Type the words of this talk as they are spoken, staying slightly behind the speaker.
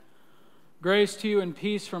Grace to you and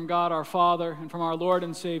peace from God our Father and from our Lord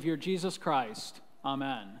and Savior, Jesus Christ.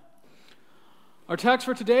 Amen. Our text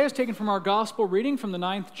for today is taken from our gospel reading from the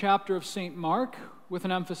 9th chapter of St. Mark, with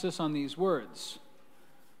an emphasis on these words.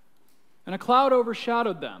 And a cloud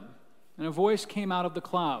overshadowed them, and a voice came out of the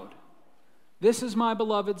cloud. "This is my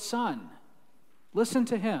beloved Son. Listen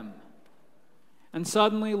to him." And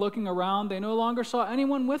suddenly, looking around, they no longer saw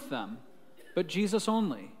anyone with them, but Jesus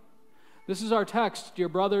only. This is our text, dear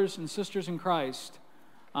brothers and sisters in Christ.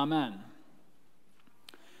 Amen.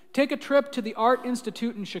 Take a trip to the Art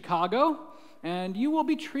Institute in Chicago, and you will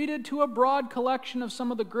be treated to a broad collection of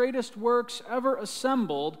some of the greatest works ever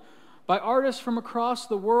assembled by artists from across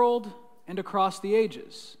the world and across the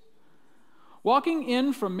ages. Walking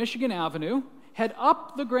in from Michigan Avenue, head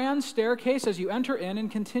up the grand staircase as you enter in and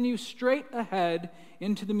continue straight ahead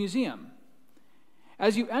into the museum.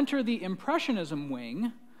 As you enter the Impressionism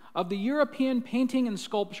wing of the European Painting and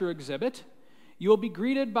Sculpture exhibit, you will be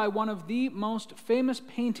greeted by one of the most famous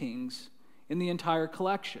paintings in the entire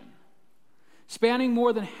collection. Spanning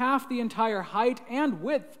more than half the entire height and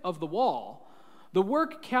width of the wall, the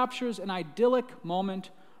work captures an idyllic moment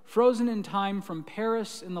frozen in time from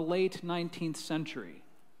Paris in the late 19th century.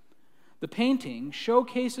 The painting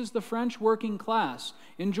showcases the French working class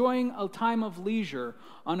enjoying a time of leisure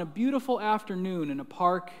on a beautiful afternoon in a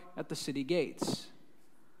park at the city gates.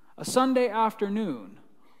 A Sunday afternoon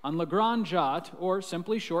on Le Grand Jatte, or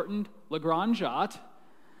simply shortened Le Grand Jatte,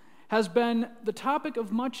 has been the topic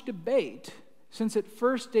of much debate since it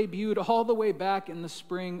first debuted all the way back in the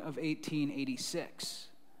spring of 1886.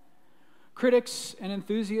 Critics and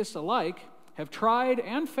enthusiasts alike have tried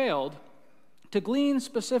and failed to glean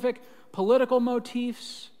specific political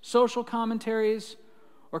motifs, social commentaries,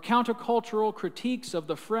 or countercultural critiques of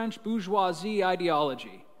the French bourgeoisie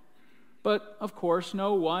ideology. But, of course,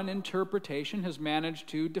 no one interpretation has managed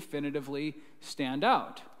to definitively stand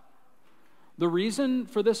out. The reason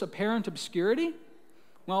for this apparent obscurity?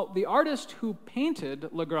 Well, the artist who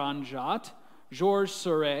painted Le Grand Jatte, Georges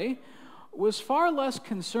Seurat, was far less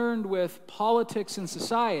concerned with politics and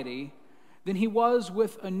society than he was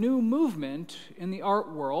with a new movement in the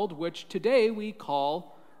art world, which today we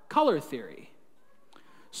call color theory.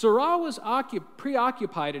 Seurat was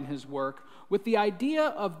preoccupied in his work with the idea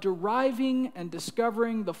of deriving and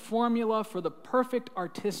discovering the formula for the perfect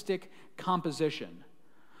artistic composition,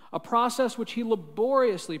 a process which he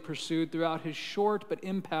laboriously pursued throughout his short but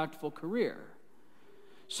impactful career.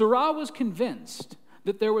 Seurat was convinced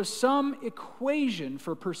that there was some equation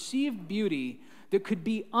for perceived beauty that could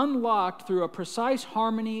be unlocked through a precise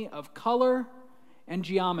harmony of color and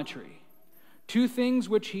geometry, two things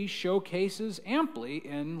which he showcases amply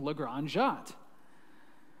in Le Grand Jatte.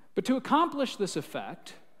 But to accomplish this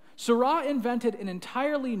effect, Seurat invented an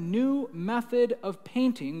entirely new method of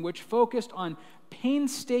painting which focused on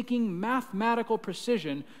painstaking mathematical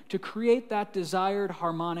precision to create that desired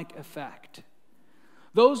harmonic effect.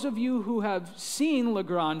 Those of you who have seen Le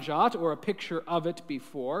Grand Jatte or a picture of it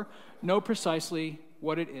before know precisely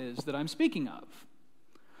what it is that I'm speaking of.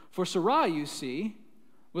 For Seurat, you see,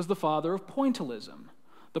 was the father of pointillism,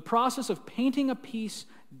 the process of painting a piece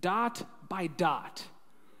dot by dot,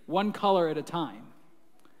 one color at a time.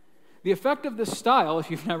 The effect of this style, if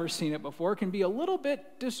you've never seen it before, can be a little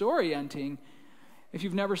bit disorienting if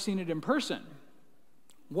you've never seen it in person.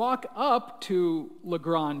 Walk up to Le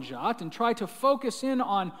Grand Jatte and try to focus in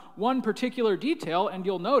on one particular detail, and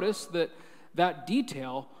you'll notice that that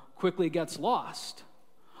detail quickly gets lost.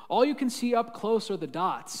 All you can see up close are the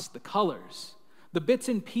dots, the colors, the bits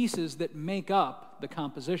and pieces that make up the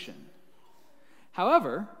composition.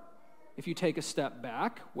 However, if you take a step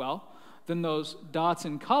back, well, then those dots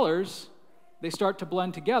and colors, they start to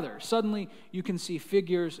blend together. Suddenly, you can see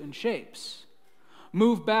figures and shapes.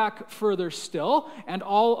 Move back further still, and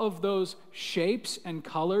all of those shapes and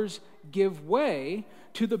colors give way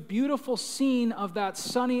to the beautiful scene of that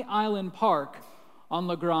sunny island park on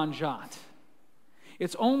Le Grand Jatte.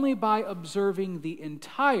 It's only by observing the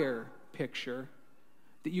entire picture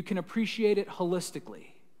that you can appreciate it holistically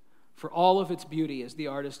for all of its beauty as the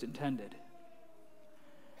artist intended.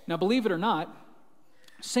 Now, believe it or not,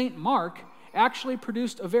 St. Mark actually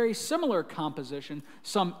produced a very similar composition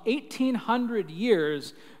some 1,800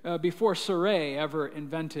 years before Seurat ever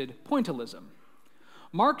invented pointillism.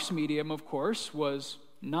 Mark's medium, of course, was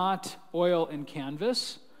not oil and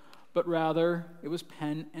canvas, but rather it was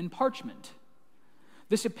pen and parchment.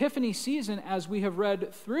 This Epiphany season, as we have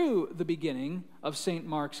read through the beginning of St.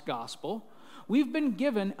 Mark's Gospel, we've been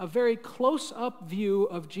given a very close-up view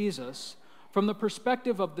of Jesus from the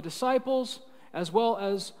perspective of the disciples as well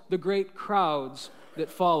as the great crowds that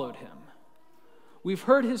followed him. We've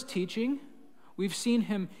heard his teaching, we've seen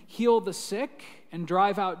him heal the sick and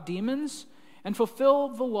drive out demons and fulfill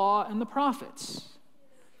the law and the prophets.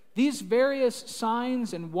 These various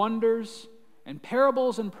signs and wonders and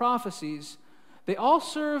parables and prophecies, they all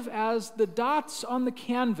serve as the dots on the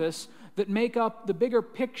canvas that make up the bigger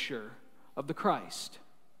picture of the Christ.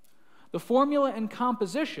 The formula and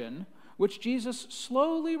composition, which Jesus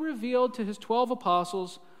slowly revealed to his 12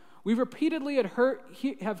 apostles, we repeatedly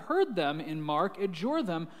have heard them in Mark adjure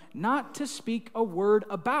them not to speak a word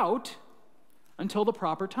about until the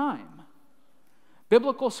proper time.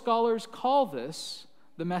 Biblical scholars call this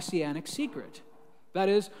the messianic secret. That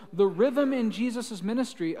is, the rhythm in Jesus'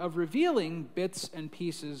 ministry of revealing bits and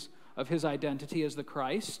pieces of his identity as the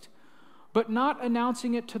Christ, but not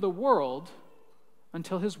announcing it to the world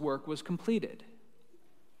until his work was completed.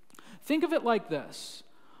 Think of it like this.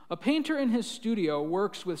 A painter in his studio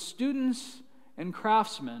works with students and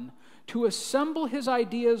craftsmen to assemble his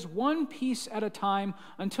ideas one piece at a time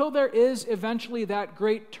until there is eventually that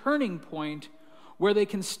great turning point where they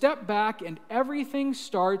can step back and everything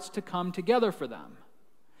starts to come together for them.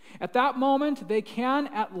 At that moment, they can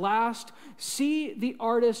at last see the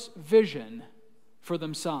artist's vision for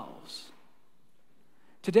themselves.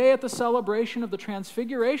 Today, at the celebration of the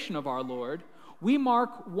Transfiguration of our Lord, we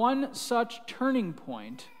mark one such turning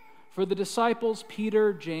point for the disciples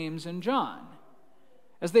Peter, James, and John.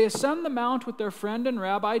 As they ascend the mount with their friend and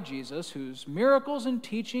Rabbi Jesus, whose miracles and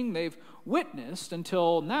teaching they've witnessed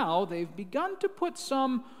until now, they've begun to put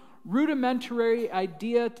some rudimentary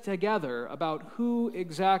idea together about who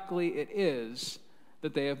exactly it is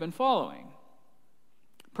that they have been following.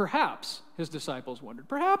 Perhaps, his disciples wondered,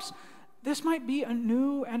 perhaps this might be a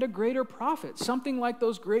new and a greater prophet, something like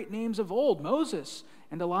those great names of old, Moses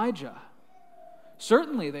and Elijah.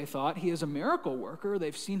 Certainly, they thought, he is a miracle worker.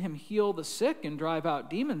 They've seen him heal the sick and drive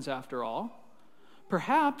out demons, after all.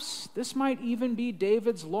 Perhaps this might even be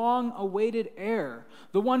David's long-awaited heir,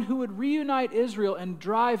 the one who would reunite Israel and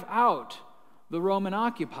drive out the Roman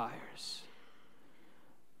occupiers.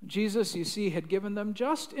 Jesus, you see, had given them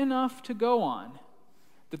just enough to go on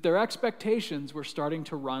that their expectations were starting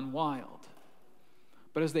to run wild.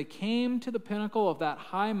 But as they came to the pinnacle of that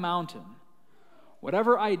high mountain,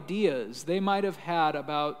 whatever ideas they might have had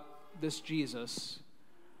about this Jesus,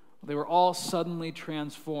 they were all suddenly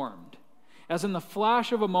transformed. As in the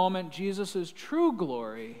flash of a moment, Jesus' true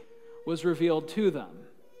glory was revealed to them.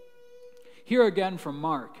 Here again from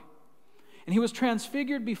Mark. And he was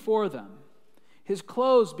transfigured before them. His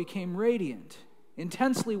clothes became radiant,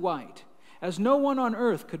 intensely white, as no one on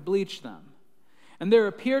earth could bleach them. And there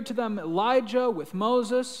appeared to them Elijah with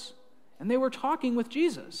Moses, and they were talking with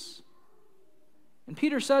Jesus. And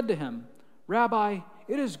Peter said to him, "Rabbi,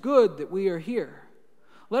 it is good that we are here.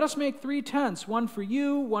 Let us make 3 tents, one for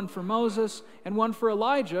you, one for Moses, and one for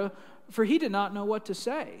Elijah," for he did not know what to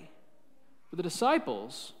say. But the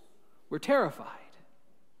disciples were terrified.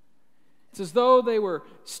 It's as though they were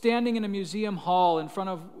standing in a museum hall in front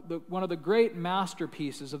of one of the great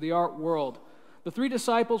masterpieces of the art world. The 3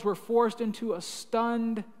 disciples were forced into a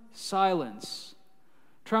stunned silence,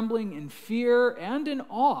 trembling in fear and in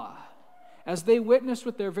awe as they witnessed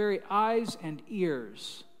with their very eyes and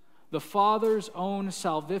ears the Father's own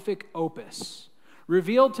salvific opus,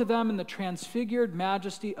 revealed to them in the transfigured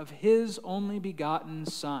majesty of his only begotten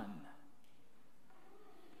Son.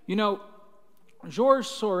 You know, Georges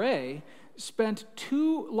Seurat spent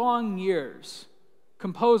 2 long years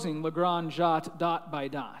composing Le Grand Jot dot by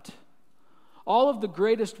dot. All of the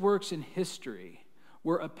greatest works in history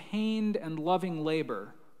were a pained and loving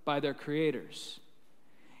labor by their creators.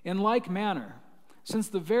 In like manner, since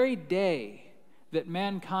the very day that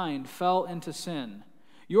mankind fell into sin,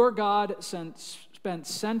 your God spent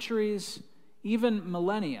centuries, even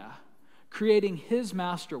millennia, creating his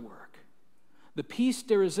masterwork, the piece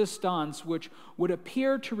de resistance which would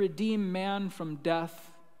appear to redeem man from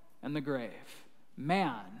death and the grave.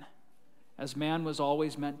 Man, as man was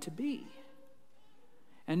always meant to be.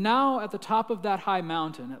 And now, at the top of that high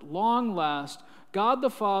mountain, at long last, God the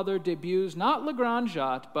Father debuts not Le Grand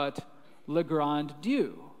Jot, but Le Grande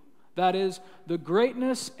Dieu. That is, the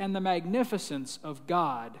greatness and the magnificence of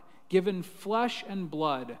God, given flesh and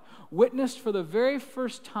blood, witnessed for the very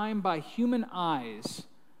first time by human eyes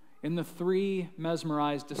in the 3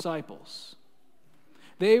 mesmerized disciples.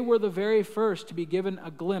 They were the very first to be given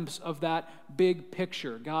a glimpse of that big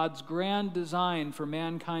picture, God's grand design for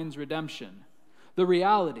mankind's redemption, the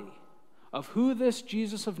reality of who this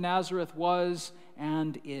Jesus of Nazareth was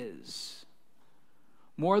and is.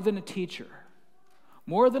 More than a teacher,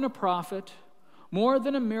 more than a prophet, more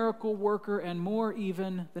than a miracle worker, and more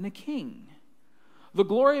even than a king. The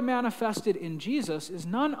glory manifested in Jesus is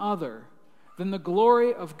none other than the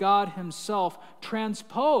glory of God himself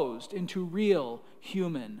transposed into real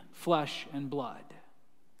human flesh and blood.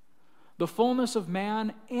 The fullness of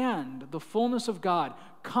man and the fullness of God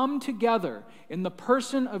come together in the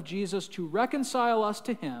person of Jesus to reconcile us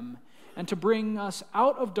to him and to bring us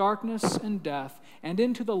out of darkness and death and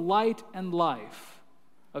into the light and life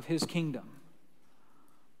of his kingdom.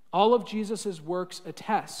 All of Jesus' works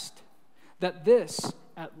attest that this,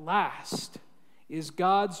 at last, is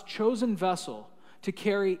God's chosen vessel to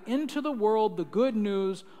carry into the world the good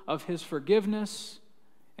news of his forgiveness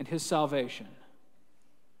and his salvation.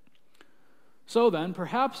 So then,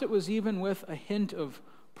 perhaps it was even with a hint of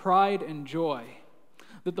pride and joy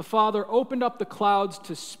that the Father opened up the clouds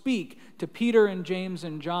to speak to Peter and James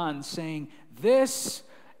and John, saying, "This,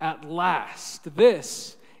 at last,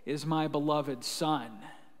 this is my beloved Son.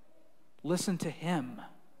 Listen to him."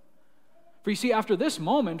 For you see, after this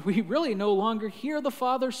moment, we really no longer hear the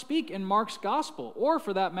Father speak in Mark's Gospel, or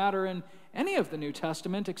for that matter in any of the New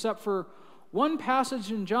Testament, except for one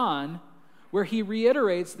passage in John where he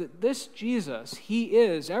reiterates that this Jesus, he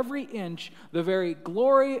is every inch the very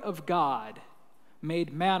glory of God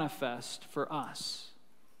made manifest for us.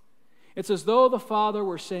 It's as though the Father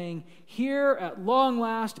were saying, "Here at long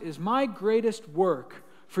last is my greatest work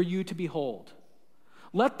for you to behold.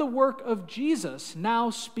 Let the work of Jesus now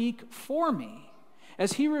speak for me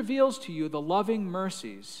as he reveals to you the loving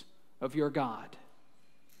mercies of your God."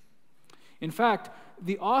 In fact,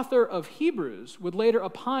 the author of Hebrews would later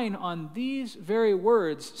opine on these very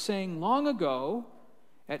words, saying, "Long ago,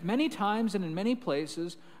 at many times and in many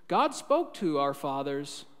places, God spoke to our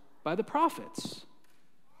fathers by the prophets.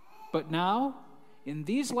 But now, in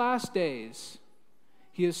these last days,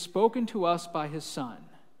 he has spoken to us by his Son."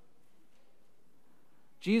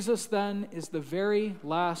 Jesus, then, is the very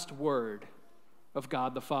last word of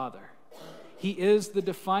God the Father. He is the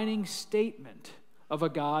defining statement of a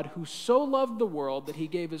God who so loved the world that he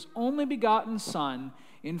gave his only begotten Son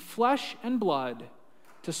in flesh and blood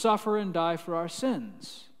to suffer and die for our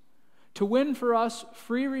sins, to win for us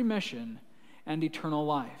free remission and eternal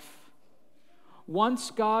life.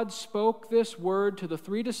 Once God spoke this word to the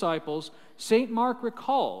 3 disciples, St. Mark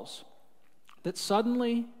recalls that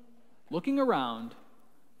suddenly, looking around,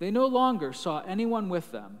 they no longer saw anyone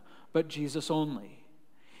with them but Jesus only.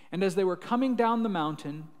 And as they were coming down the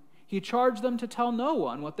mountain, he charged them to tell no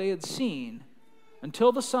one what they had seen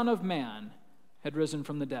until the Son of Man had risen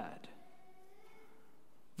from the dead.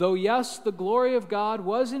 Though, yes, the glory of God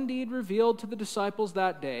was indeed revealed to the disciples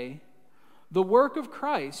that day, the work of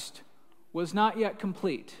Christ was not yet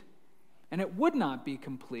complete, and it would not be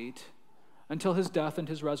complete until his death and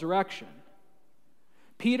his resurrection.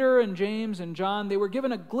 Peter and James and John, they were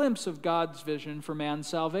given a glimpse of God's vision for man's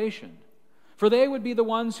salvation, for they would be the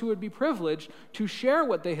ones who would be privileged to share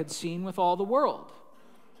what they had seen with all the world.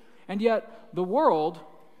 And yet, the world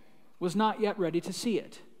was not yet ready to see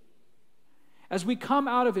it. As we come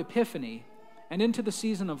out of Epiphany and into the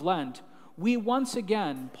season of Lent, we once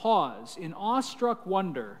again pause in awestruck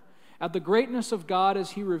wonder at the greatness of God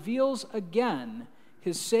as he reveals again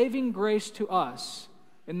his saving grace to us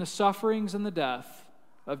in the sufferings and the death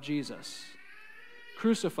of Jesus,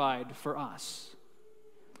 crucified for us.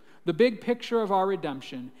 The big picture of our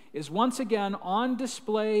redemption is once again on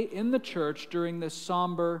display in the church during this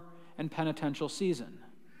somber and penitential season.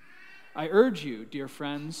 I urge you, dear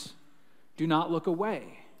friends, do not look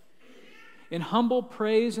away. In humble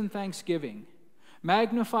praise and thanksgiving,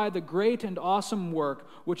 magnify the great and awesome work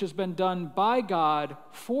which has been done by God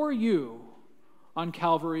for you on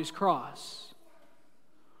Calvary's cross.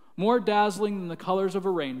 More dazzling than the colors of a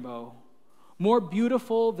rainbow, more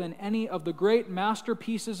beautiful than any of the great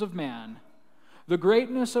masterpieces of man, the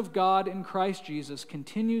greatness of God in Christ Jesus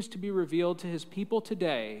continues to be revealed to his people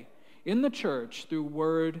today in the church through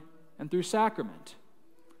word and through sacrament.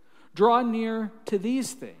 Draw near to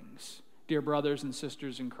these things, dear brothers and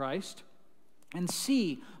sisters in Christ, and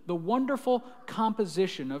see the wonderful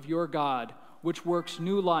composition of your God, which works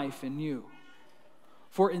new life in you.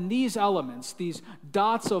 For in these elements, these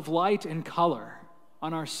dots of light and color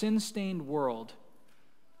on our sin-stained world,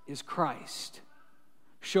 is Christ,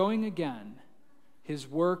 showing again his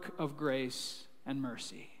work of grace and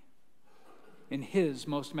mercy. In his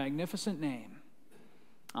most magnificent name,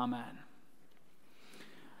 amen.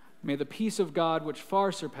 May the peace of God, which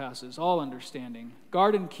far surpasses all understanding,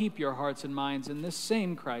 guard and keep your hearts and minds in this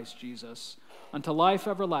same Christ Jesus, unto life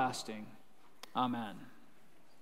everlasting. Amen.